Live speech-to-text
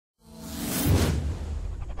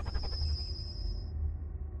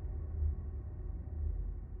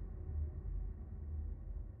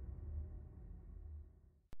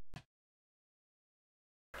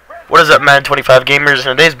What is up, Madden 25 gamers?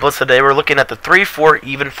 In today's Blitz today, we're looking at the 3-4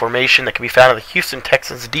 even formation that can be found in the Houston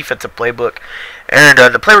Texans defensive playbook. And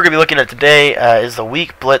the play we're going to be looking at today is the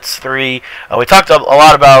weak Blitz 3. We talked a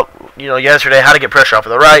lot about, yesterday how to get pressure off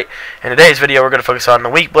of the right. In today's video, we're going to focus on the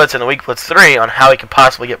weak Blitz and the weak Blitz 3 on how we can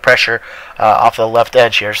possibly get pressure off the left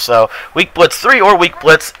edge here. So, weak Blitz 3 or weak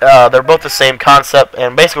Blitz, they're both the same concept.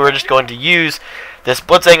 And basically, we're just going to use this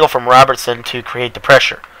blitz angle from Robertson to create the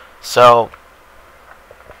pressure. So,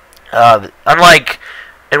 unlike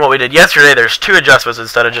in what we did yesterday, there's two adjustments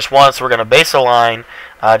instead of just one. So we're going to base a line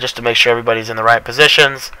just to make sure everybody's in the right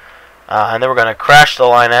positions. And then we're going to crash the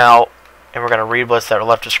line out, and we're going to read blitz that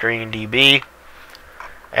left of screen DB.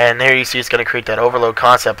 And there you see it's going to create that overload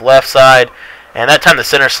concept left side. And that time the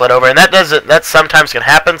center slid over. And that sometimes can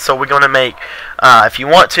happen. So we're going to make, if you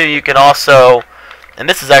want to, you can also... And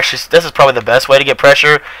this is probably the best way to get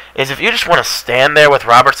pressure, is if you just want to stand there with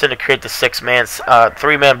Robertson to create the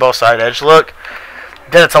three-man both side edge look,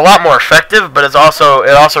 then it's a lot more effective, but it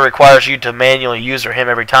also requires you to manually use him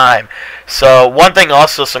every time. So one thing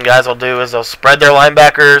also some guys will do is they'll spread their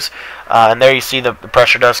linebackers, and there you see the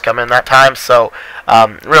pressure does come in that time. So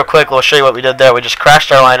real quick, we'll show you what we did there. We just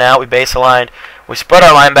crashed our line out, we base aligned, we spread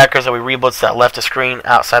our linebackers, and we re-blitzed that left of screen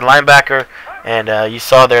outside linebacker. And you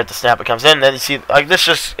saw there at the snap it comes in. Then you see, like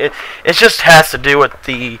this, it just has to do with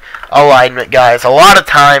the alignment, guys. A lot of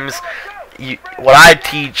times, what I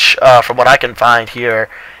teach from what I can find here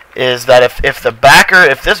is that if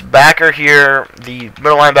this backer here, the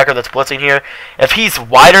middle linebacker that's blitzing here, if he's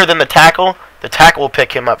wider than the tackle will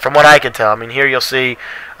pick him up. From what I can tell, I mean, here you'll see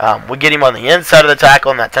we get him on the inside of the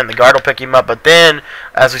tackle, and that time the guard will pick him up. But then,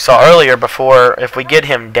 as we saw earlier, if we get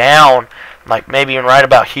him down, like maybe right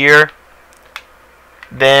about here,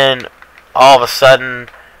 then all of a sudden,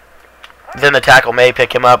 then the tackle may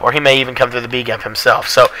pick him up, or he may even come through the B gap himself.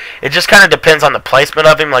 So it just kind of depends on the placement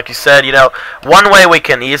of him. Like you said, one way we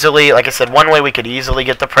can easily, like I said, one way we could easily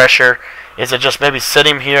get the pressure is to just maybe sit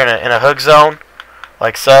him here in a hook zone,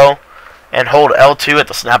 like so, and hold L2 at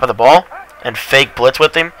the snap of the ball, and fake blitz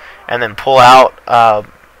with him, and then pull out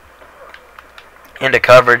into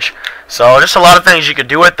coverage. So just a lot of things you could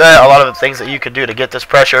do with that, a lot of the things that you could do to get this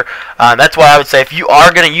pressure. That's why I would say if you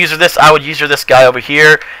are going to use this, I would use this guy over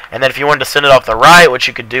here. And then if you wanted to send it off the right, what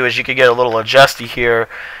you could do is you could get a little adjusty here,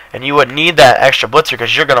 and you wouldn't need that extra blitzer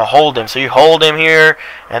because you're going to hold him. So you hold him here,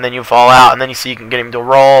 and then you fall out, and then you see you can get him to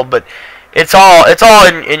roll. But it's all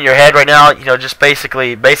in your head right now. Just basic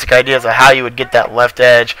ideas of how you would get that left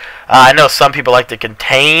edge. I know some people like to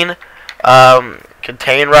contain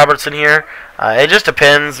Robertson here. It just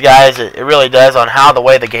depends, guys. It really does on how the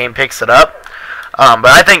way the game picks it up. But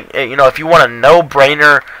I think if you want a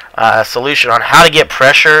no-brainer solution on how to get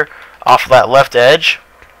pressure off of that left edge,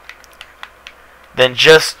 then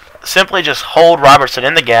simply hold Robertson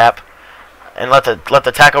in the gap and let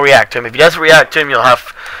the tackle react to him. If he doesn't react to him, you'll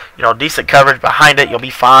have decent coverage behind it. You'll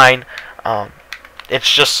be fine.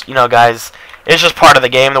 It's just guys. It's just part of the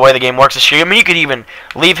game, the way the game works this year. I mean, you could even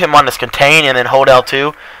leave him on this contain and then hold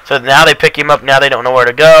L2. So now they pick him up, now they don't know where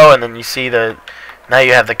to go, and then you see now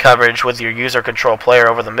you have the coverage with your user control player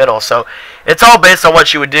over the middle. So it's all based on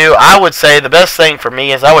what you would do. I would say the best thing for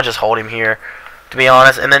me is I would just hold him here, to be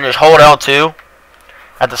honest, and then just hold L2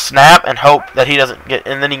 at the snap and hope that he doesn't get,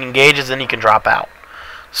 and then he engages and he can drop out.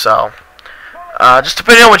 So just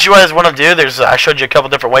depending on what you guys want to do, I showed you a couple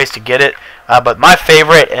different ways to get it. But my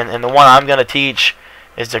favorite, and the one I'm going to teach,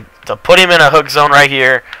 is to put him in a hook zone right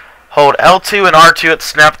here, hold L2 and R2 at the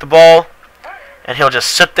snap of the ball, and he'll just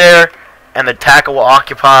sit there, and the tackle will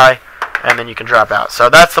occupy, and then you can drop out. So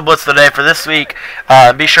that's the blitz today for this week.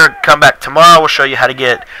 Be sure to come back tomorrow. We'll show you how to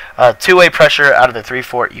get two-way pressure out of the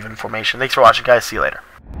 3-4 even formation. Thanks for watching, guys. See you later.